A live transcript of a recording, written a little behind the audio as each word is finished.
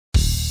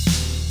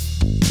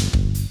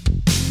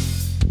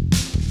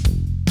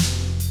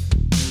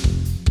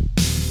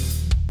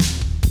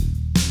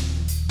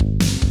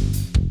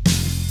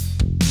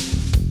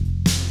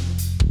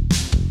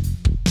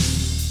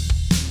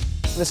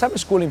The summer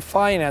school in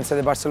finance at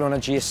the Barcelona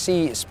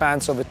GSC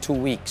spans over 2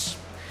 weeks.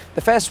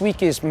 The first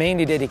week is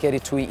mainly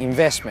dedicated to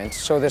investments.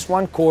 So there's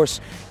one course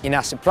in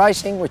asset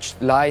pricing, which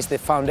lies the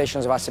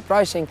foundations of asset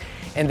pricing,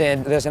 and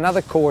then there's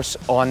another course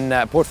on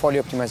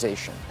portfolio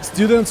optimization.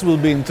 Students will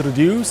be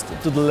introduced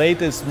to the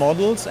latest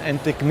models and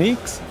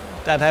techniques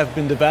that have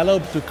been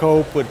developed to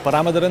cope with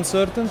parameter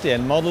uncertainty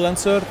and model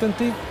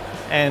uncertainty,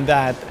 and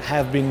that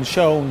have been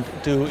shown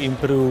to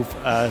improve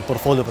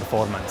portfolio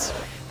performance.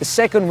 The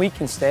second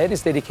week instead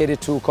is dedicated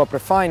to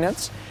corporate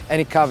finance,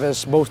 and it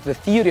covers both the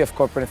theory of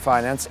corporate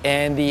finance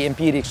and the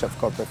empirics of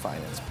corporate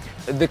finance.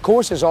 The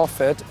courses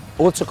offered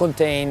also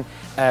contain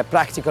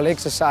practical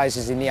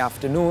exercises in the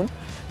afternoon,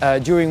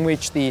 during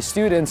which the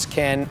students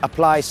can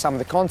apply some of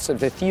the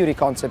concepts, the theory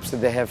concepts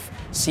that they have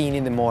seen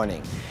in the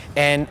morning.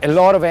 And a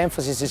lot of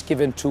emphasis is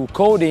given to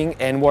coding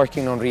and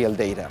working on real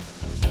data.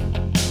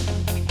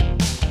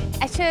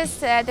 I chose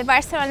the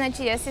Barcelona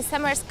GSC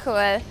summer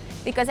school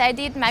because I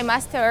did my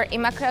master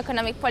in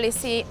macroeconomic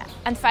policy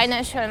and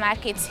financial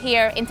markets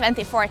here in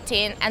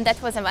 2014, and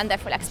that was a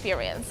wonderful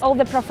experience. All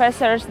the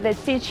professors that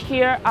teach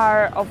here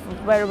are of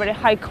very, very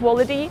high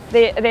quality.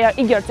 They are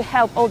eager to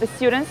help all the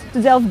students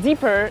to delve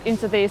deeper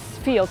into these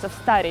fields of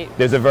study.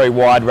 There's a very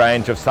wide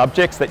range of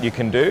subjects that you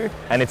can do,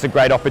 and it's a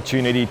great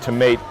opportunity to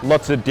meet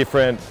lots of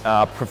different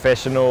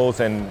professionals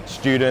and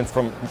students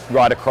from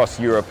right across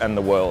Europe and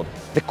the world.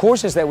 The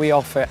courses that we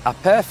offer are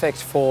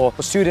perfect for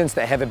students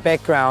that have a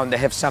background, that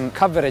have some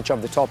coverage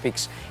of the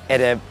topics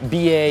at a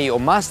BA or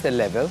master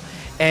level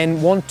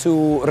and want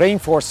to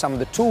reinforce some of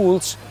the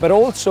tools, but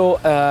also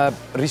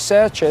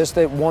researchers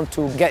that want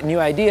to get new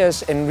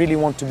ideas and really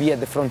want to be at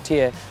the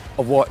frontier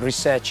of what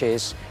research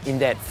is in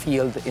that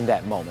field in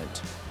that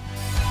moment.